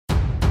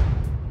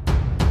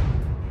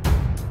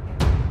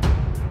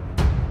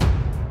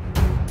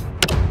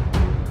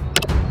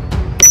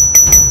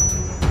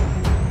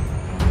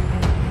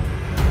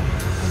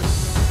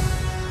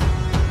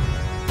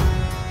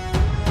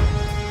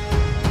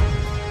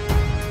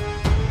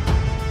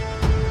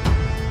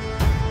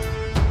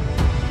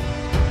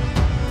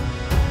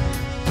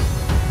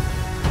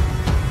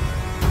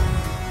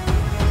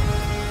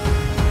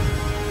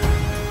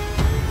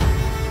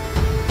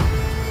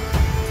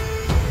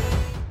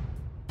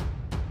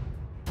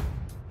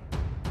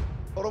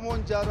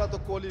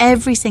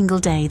Every single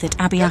day that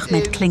Abiy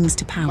Ahmed clings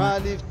to power,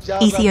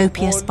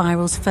 Ethiopia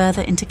spirals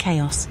further into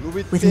chaos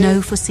with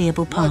no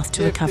foreseeable path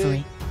to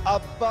recovery.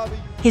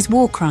 His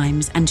war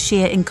crimes and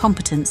sheer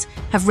incompetence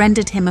have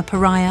rendered him a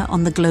pariah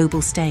on the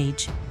global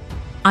stage,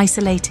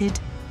 isolated,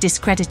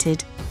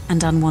 discredited,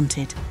 and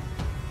unwanted.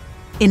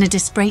 In a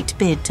desperate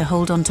bid to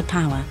hold on to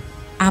power,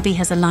 Abiy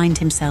has aligned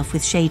himself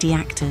with shady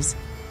actors,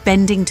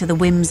 bending to the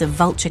whims of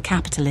vulture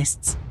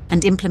capitalists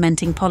and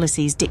implementing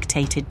policies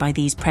dictated by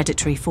these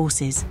predatory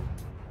forces.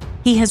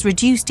 He has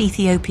reduced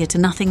Ethiopia to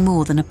nothing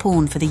more than a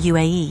pawn for the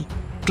UAE,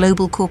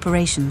 global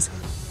corporations,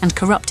 and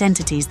corrupt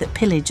entities that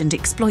pillage and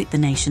exploit the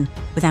nation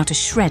without a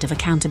shred of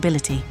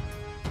accountability.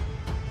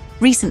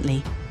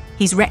 Recently,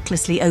 he's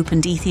recklessly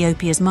opened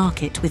Ethiopia's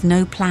market with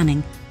no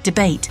planning,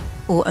 debate,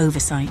 or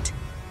oversight.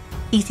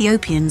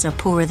 Ethiopians are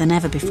poorer than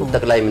ever before.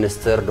 ጠቅላይ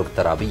ሚኒስትር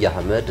ዶክተር አብይ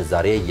አህመድ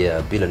ዛሬ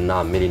የቢልና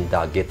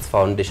ሜሊንዳ ጌትስ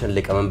ፋውንዴሽን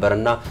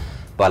ሊቀመንበርና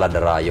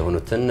ባላደራ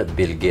የሆኑትን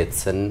ቢል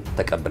ጌትስን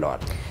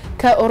ተቀብለዋል።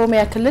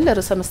 ከኦሮሚያ ክልል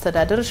ርዕሰ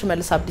መስተዳድር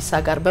ሽመልስ አብዲሳ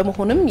ጋር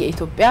በመሆንም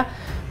የኢትዮጵያ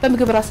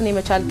በምግብ ራስን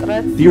የመቻል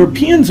ጥረት The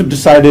Europeans have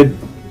decided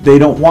they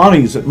don't want to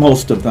use it,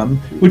 most of them,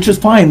 which is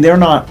fine.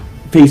 They're not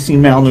facing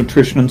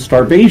malnutrition and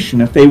starvation.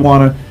 If they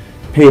want to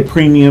pay a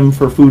premium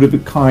for food of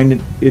a kind,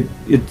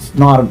 it's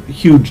not a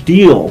huge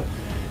deal.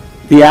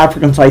 The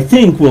Africans, I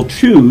think, will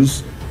choose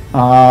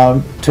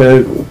to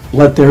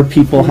let their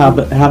people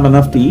have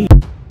enough to eat.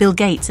 Bill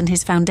Gates and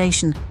his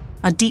foundation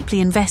are deeply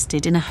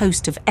invested in a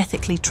host of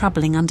ethically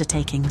troubling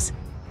undertakings,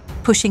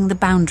 pushing the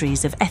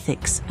boundaries of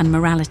ethics and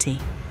morality.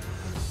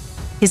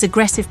 His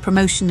aggressive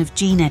promotion of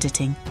gene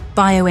editing,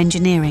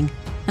 bioengineering,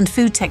 and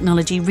food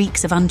technology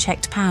reeks of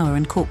unchecked power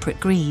and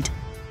corporate greed.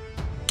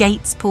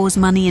 Gates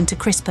pours money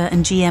into CRISPR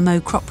and GMO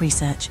crop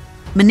research,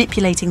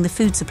 manipulating the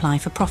food supply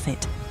for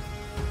profit.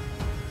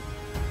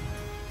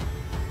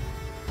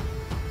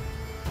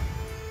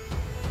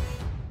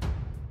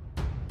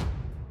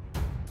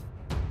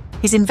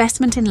 His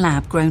investment in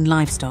lab-grown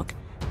livestock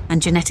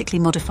and genetically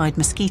modified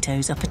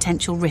mosquitoes are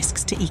potential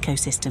risks to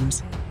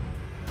ecosystems.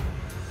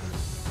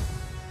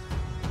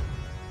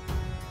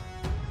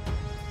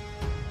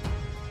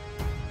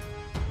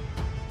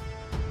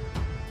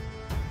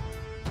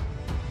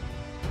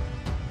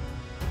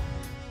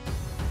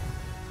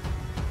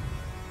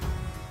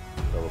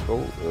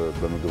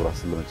 በምግብ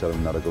ራስን ለመቻል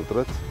እናደርገው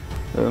ጥረት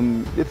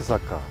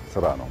የተሳካ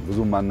ስራ ነው።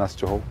 ብዙም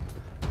ማናስጨው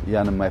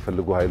ያን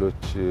የማይፈልጉ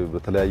ኃይሎች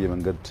በተለያየ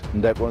መንገድ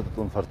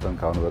እንዳይቆነጥጡን ፈርተን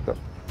ካሁን በቀር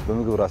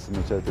በምግብ ራስን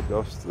መቻል ኢትዮጵያ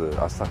ውስጥ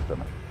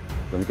አሳክተናል።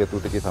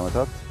 በሚቀጥሉት ጥቂት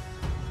ዓመታት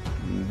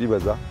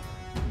ቢበዛ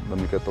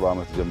በሚቀጥለው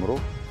ዓመት ጀምሮ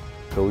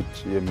ከውጭ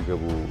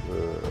የሚገቡ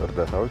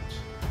እርዳታዎች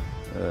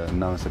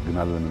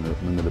እናመሰግናለን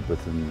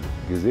የምንልበትን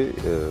ጊዜ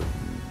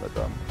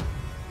በጣም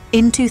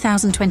In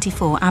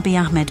 2024, Abiy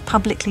Ahmed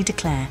publicly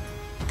declared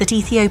that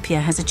Ethiopia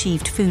has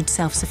achieved food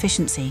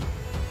self-sufficiency.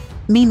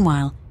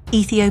 Meanwhile,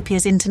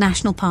 Ethiopia's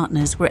international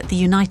partners were at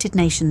the United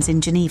Nations in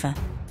Geneva,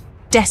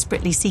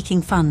 desperately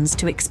seeking funds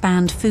to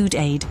expand food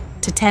aid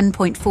to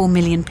 10.4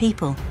 million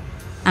people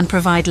and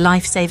provide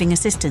life-saving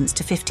assistance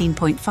to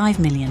 15.5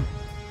 million.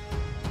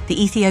 The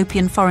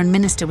Ethiopian foreign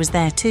minister was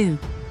there too.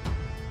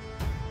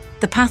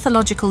 The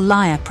pathological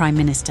liar Prime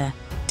Minister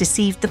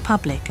deceived the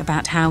public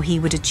about how he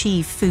would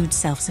achieve food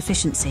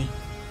self-sufficiency.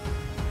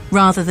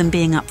 Rather than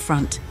being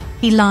upfront,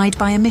 he lied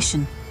by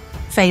omission,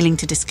 failing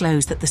to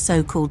disclose that the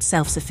so-called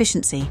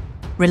self-sufficiency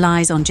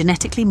relies on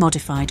genetically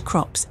modified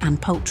crops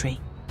and poultry.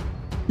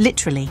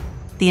 Literally,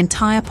 the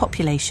entire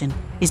population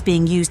is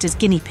being used as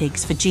guinea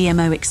pigs for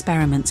GMO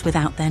experiments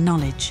without their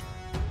knowledge.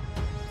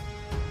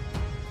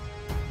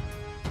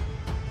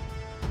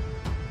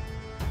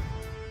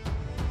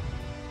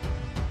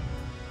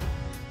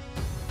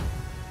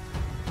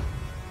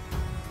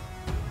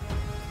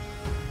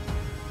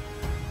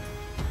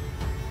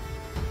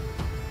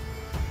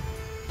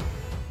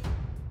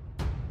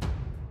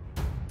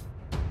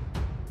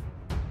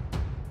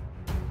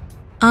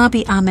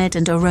 Abiy Ahmed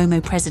and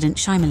Oromo President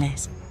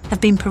Shimales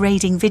have been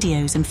parading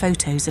videos and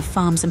photos of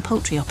farms and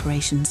poultry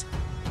operations,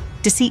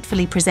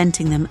 deceitfully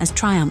presenting them as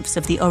triumphs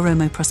of the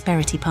Oromo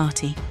Prosperity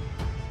Party.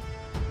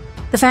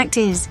 The fact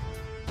is,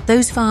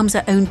 those farms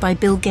are owned by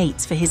Bill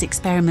Gates for his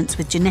experiments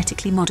with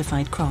genetically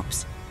modified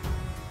crops.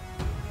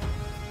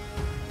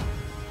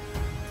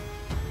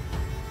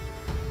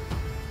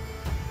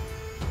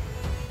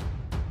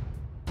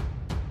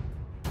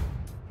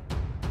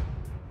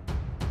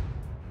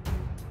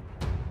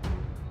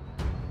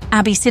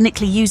 Abiy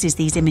cynically uses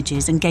these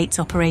images and Gates'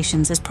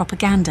 operations as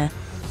propaganda,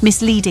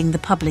 misleading the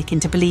public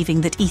into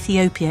believing that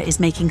Ethiopia is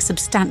making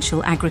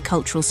substantial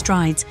agricultural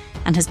strides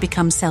and has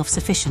become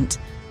self-sufficient,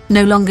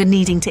 no longer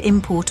needing to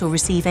import or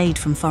receive aid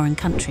from foreign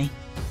country.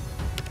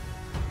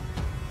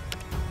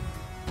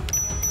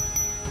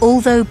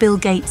 Although Bill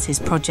Gates'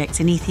 projects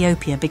in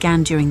Ethiopia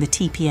began during the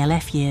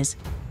TPLF years,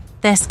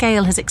 their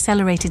scale has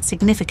accelerated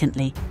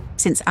significantly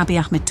since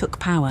Abiy Ahmed took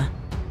power.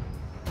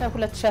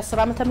 ከ2010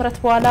 ዓመተ ምህረት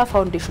በኋላ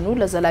ፋውንዴሽኑ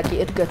ለዘላቂ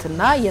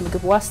እድገትና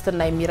የምግብ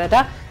ዋስትና የሚረዳ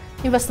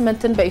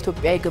ኢንቨስትመንትን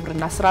በኢትዮጵያ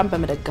የግብርና ስራን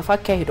በመደገፍ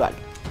አካሂዷል።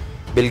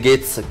 ቢል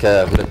ጌትስ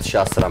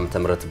ከ2010 ዓመተ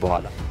ምህረት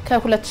በኋላ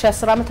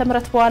ከ2010 ዓመተ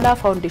ምህረት በኋላ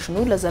ፋውንዴሽኑ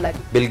ለዘላቂ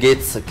ቢል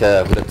ጌትስ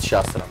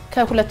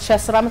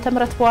ከ2010 ዓመተ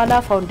ምህረት በኋላ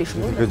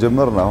ፋውንዴሽኑ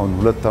ከጀመርን አሁን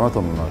 2 ዓመት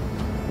ሆኗል።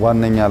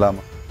 ዋነኛ ዓላማ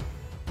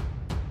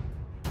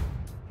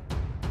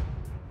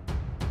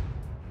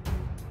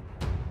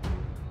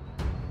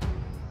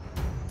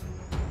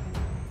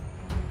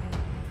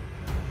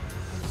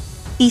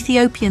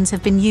Ethiopians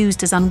have been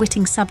used as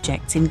unwitting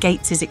subjects in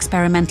Gates's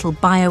experimental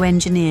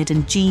bioengineered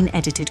and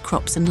gene-edited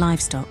crops and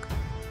livestock.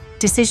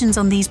 Decisions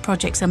on these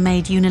projects are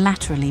made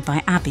unilaterally by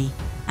Abiy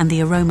and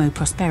the Oromo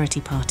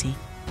Prosperity Party,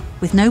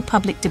 with no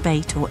public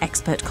debate or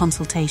expert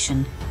consultation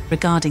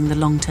regarding the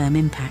long-term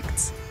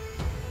impacts.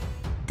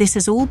 This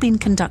has all been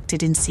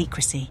conducted in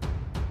secrecy,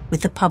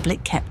 with the public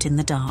kept in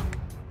the dark.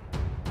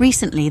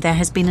 Recently, there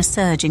has been a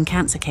surge in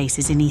cancer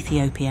cases in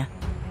Ethiopia,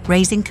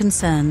 raising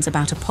concerns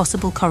about a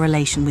possible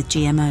correlation with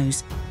GMOs,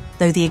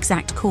 though the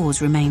exact cause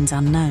remains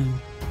unknown.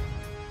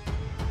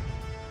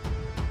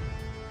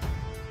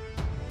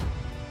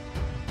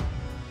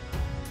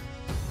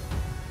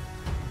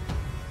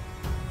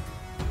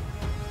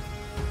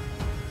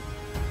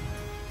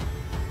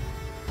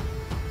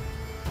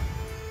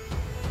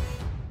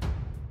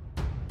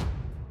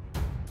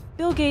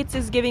 Bill Gates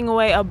is giving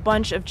away a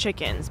bunch of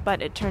chickens,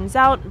 but it turns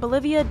out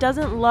Bolivia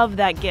doesn't love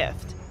that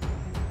gift.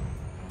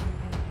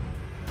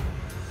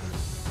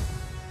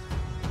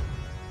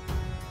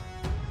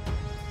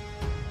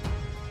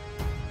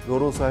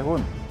 ዶሮ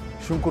ሳይሆን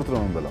ሽንኩርት ነው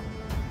የምንበላው።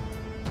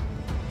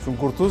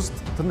 ሽንኩርት ውስጥ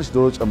ትንሽ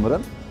ዶሮ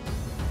ጨምረን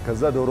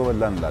ከዛ ዶሮ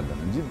በላን እንላለን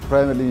እንጂ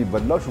ፕራይመሪሊ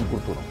የሚበላው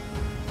ሽንኩርቱ ነው።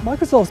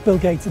 Microsoft's Bill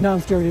Gates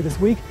announced earlier this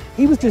week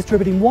he was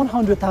distributing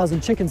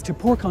 100,000 chickens to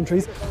poor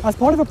countries as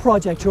part of a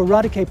project to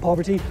eradicate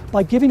poverty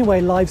by giving away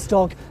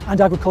livestock and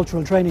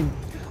agricultural training.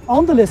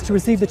 On the list to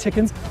receive the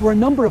chickens were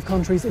a number of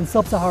countries in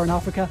sub-Saharan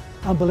Africa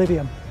and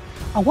Bolivia.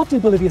 And what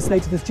did Bolivia say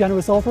to this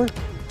generous offer?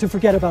 To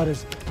forget about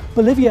it.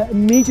 Bolivia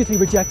immediately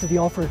rejected the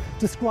offer,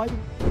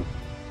 describing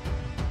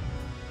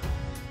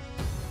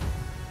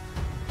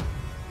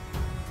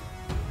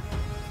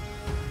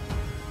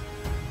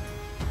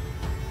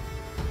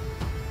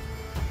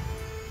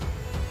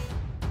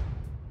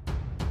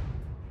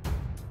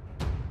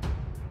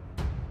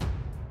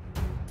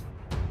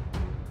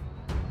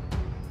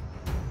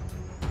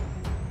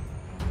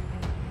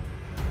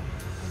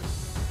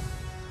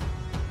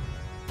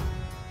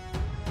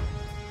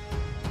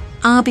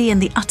Abiy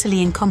and the utterly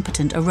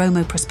incompetent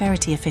Oromo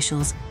prosperity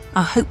officials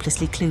are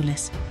hopelessly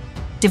clueless,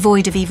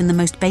 devoid of even the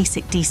most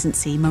basic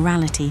decency,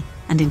 morality,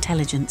 and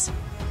intelligence.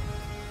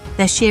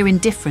 Their sheer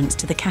indifference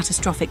to the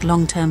catastrophic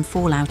long-term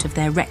fallout of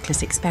their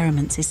reckless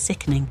experiments is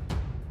sickening.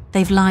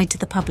 They've lied to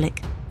the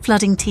public,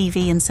 flooding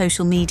TV and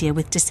social media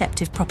with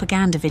deceptive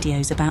propaganda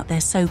videos about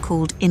their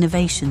so-called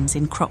innovations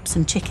in crops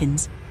and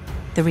chickens.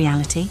 The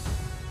reality?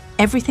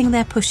 Everything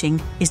they're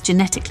pushing is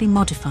genetically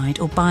modified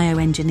or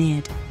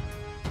bioengineered.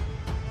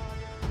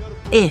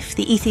 If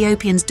the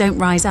Ethiopians don't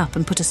rise up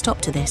and put a stop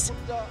to this,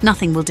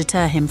 nothing will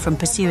deter him from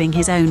pursuing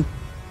his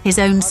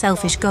own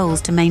selfish goals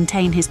to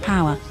maintain his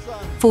power,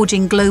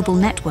 forging global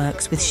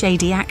networks with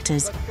shady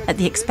actors at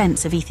the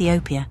expense of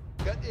Ethiopia.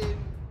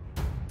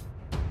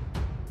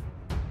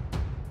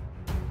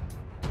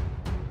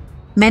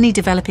 Many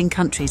developing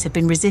countries have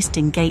been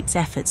resisting Gates'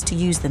 efforts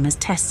to use them as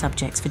test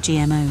subjects for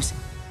GMOs.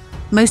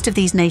 Most of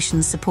these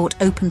nations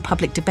support open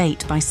public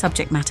debate by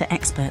subject matter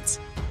experts.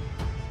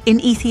 In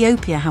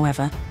Ethiopia,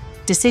 however,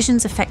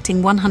 decisions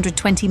affecting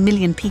 120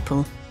 million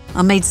people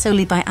are made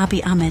solely by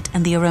Abiy Ahmed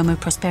and the Oromo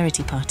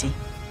Prosperity Party.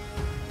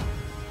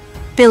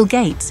 Bill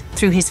Gates,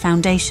 through his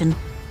foundation,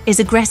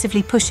 is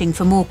aggressively pushing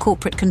for more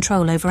corporate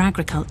control over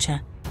agriculture,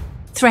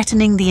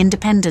 threatening the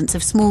independence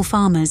of small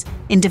farmers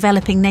in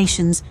developing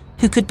nations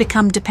who could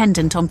become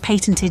dependent on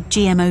patented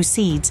GMO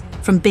seeds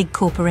from big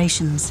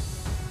corporations.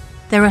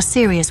 There are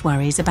serious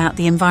worries about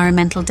the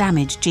environmental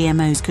damage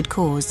GMOs could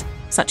cause,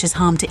 such as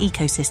harm to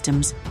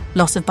ecosystems,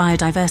 loss of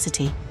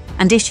biodiversity,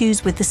 and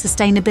issues with the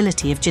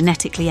sustainability of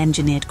genetically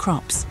engineered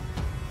crops.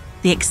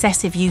 The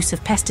excessive use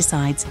of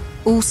pesticides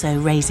also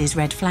raises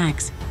red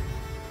flags.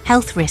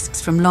 Health risks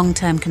from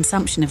long-term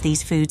consumption of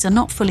these foods are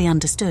not fully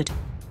understood,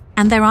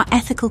 and there are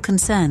ethical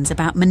concerns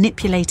about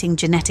manipulating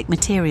genetic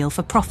material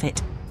for profit,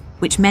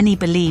 which many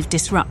believe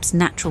disrupts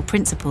natural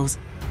principles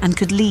and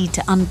could lead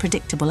to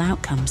unpredictable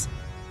outcomes.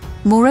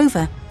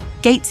 Moreover,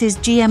 Gates's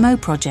GMO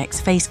projects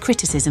face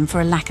criticism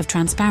for a lack of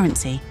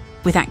transparency,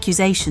 with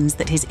accusations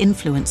that his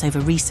influence over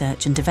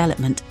research and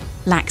development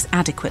lacks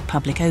adequate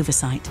public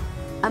oversight.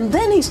 And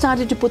then he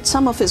started to put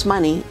some of his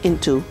money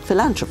into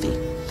philanthropy.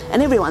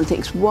 And everyone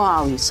thinks,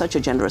 wow, he's such a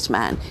generous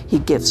man, he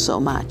gives so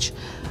much.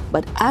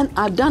 But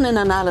I've done an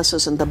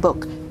analysis in the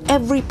book.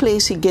 Every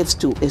place he gives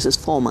to is his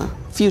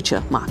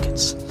future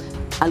markets.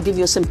 I'll give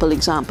you a simple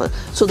example.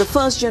 So the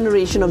first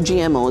generation of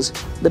GMOs,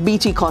 the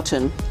BT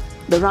cotton,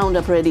 the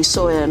Roundup Ready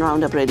soya and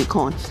Roundup Ready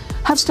corn,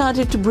 have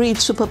started to breed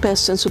super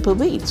pests and super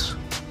weeds.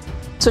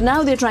 So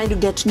now they're trying to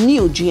get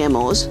new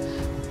GMOs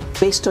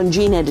based on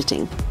gene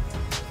editing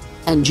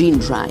and gene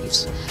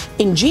drives.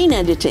 In gene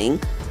editing,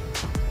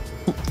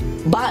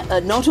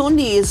 But not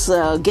only is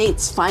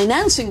Gates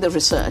financing the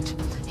research,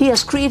 he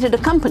has created a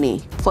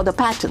company for the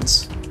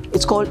patents.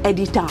 It's called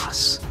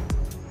Editas.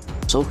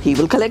 So he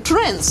will collect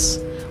rents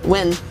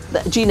when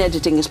the gene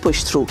editing is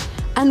pushed through.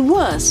 And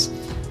worse,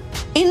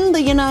 in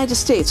the United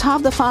States,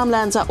 half the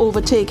farmlands are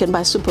overtaken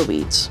by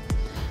superweeds.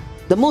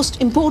 The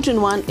most important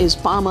one is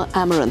Palmer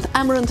amaranth.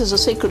 Amaranth is a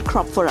sacred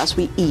crop for us.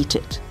 We eat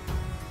it.